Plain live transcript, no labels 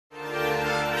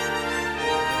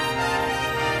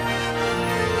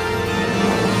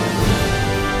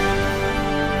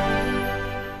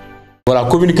waaw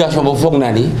communication boobu foog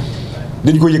naa ni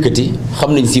dañ ko yëkkati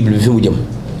xam nañ cible bi fi mu jëm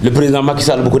le président Macky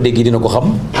Sall bu ko déggee dina ko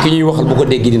xam ki ñuy waxal bu ko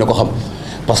déggee dina ko xam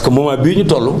parce que moment bii ñu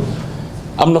toll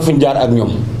am na fu ñu jaar ak ñoom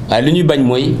waaye li ñuy bañ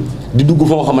mooy di dugg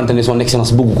fa nga xamante ne son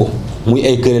excellence bëgg ko muy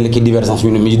ay querelle ki divergence yu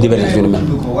ne mel.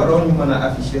 waroon ñu mën a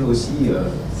afficher aussi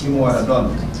fi mu war a doon.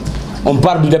 on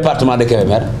parle du département de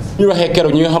Kébémer. ñu waxee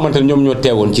keroog ñi nga xamante ne ñoom ñoo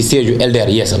teewoon ci siège yu LDR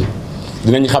Yeesal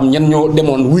dinañ xam ñan ñoo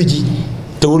demoon wuy ji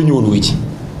te waruñu woon wuy ji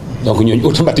donc ñooñu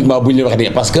automatiquement bu ñu leen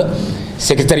waxee parce que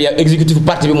secrétariat exécutif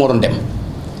parti bi moo doon dem.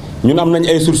 ñun am nañ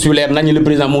ay sources yu leer nañu le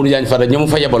président Mamadou Diagne Fada ñoom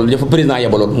fa yebal dafa président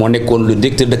yebaloon moo nekkoon le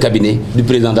directeur de cabinet du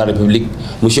président de la République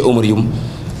monsieur Omar Youm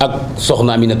ak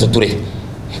soxna Aminata Touré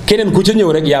keneen ku ca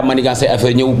ñëw rek yaa manigan say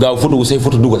affaire ñëw gaaw photo wu say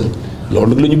photo dugal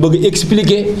loolu nag la ñu bëgg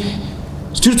expliquer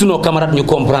surtout nos camarades ñu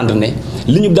comprendre ne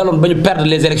li ñu daloon ba ñu perdre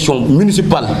les élections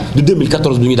municipales de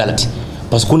 2014 du ñu dalati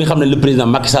parce que ku ne xam ne le président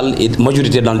Macky Sall est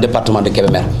majoritaire dans le département de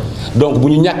Kébémer donc bu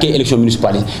ñu ñàkkee élection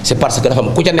municipale yi c'est parce que dafa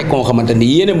am ku ca nekk koo xamante ni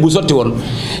yéeneen bu sotti woon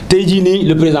tey jii nii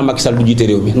le président Macky Sall du jiite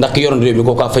réew mi ndax ki yoroon réew mi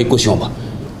kooku fay caution ba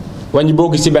wàññi boo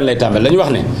gis ci benn lay tàmbal dañu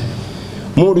wax ne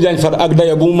Mamadou Diagne Fada ak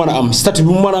dayo bu mu mën a am statut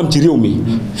bu mu mën a am ci réew mi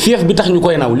fief bi tax ñu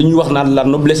koy naw li ñuy wax naan la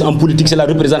noblesse en politique c'est la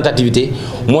représentativité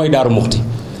mooy Darou Mousty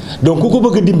donc ku ko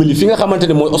bëgg a dimbali fi nga xamante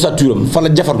ne mooy ossature am fa la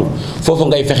jafandu foofu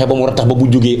ngay fexe ba mu war a tax ba bu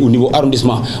jógee au niveau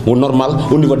arrondissement mu normal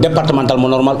au niveau départemental mu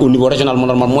normal au niveau régional mu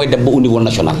normal mooy dem ba au niveau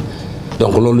national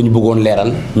donc loolu la ñu bëggoon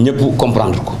leeral ñëpp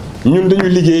comprendre ko. ñun dañuy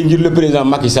liggéey ngir le président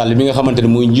Macky Sall bi nga xamante ne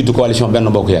mooy njiitu coalition Benno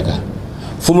Bokk Yaakaar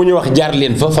fu mu ñu wax jaar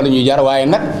leen fa la ñuy jaar waaye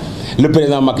nag le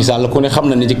président Macky Sall ku ne xam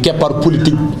na ne ci keppaar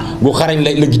politique bu xarañ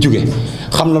la gi jóge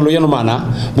xam na lu yenu maanaa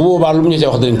bu boobaa lu mu ñu see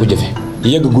wax danañ ko jëfe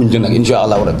yegg guñ te nag insha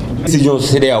allahu rabbi décision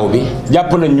CEDEAO bi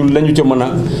jàpp nañ ñun la ñu ca mën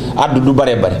a àddu du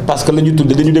bare parce que la ñu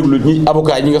tudde dañu déglu ñi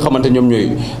avocat yi ñi nga xamante ñoom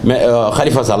ñooy mais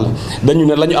Khalifa Sall dañu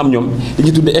ne la ñu am ñoom li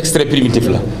ñu tudde extrait primitif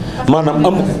la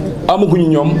maanaam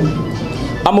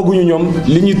amaguñu ñoom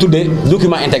li ñuy tuddee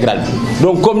document intégral bi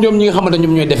donc comme ñoom ñi nga xamante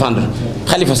ñoom ñooy défendre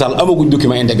Khalifa Sall amaguñ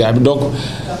document intégral bi donc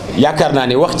yaakaar naa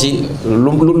ne wax ci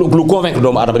lu convaincre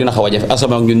doomu aadama dina xaw a jafe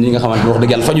asama ak ñun ñi nga xamante wax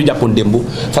dëgg yàlla fa ñu jàppoon démb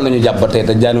fa la ñu jàpp ba tey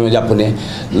te dañoo jàpp ne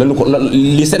lañu ko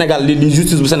li Sénégal li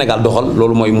justice bu Sénégal doxal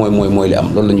loolu mooy li am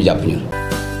loolu la ñu jàpp ñun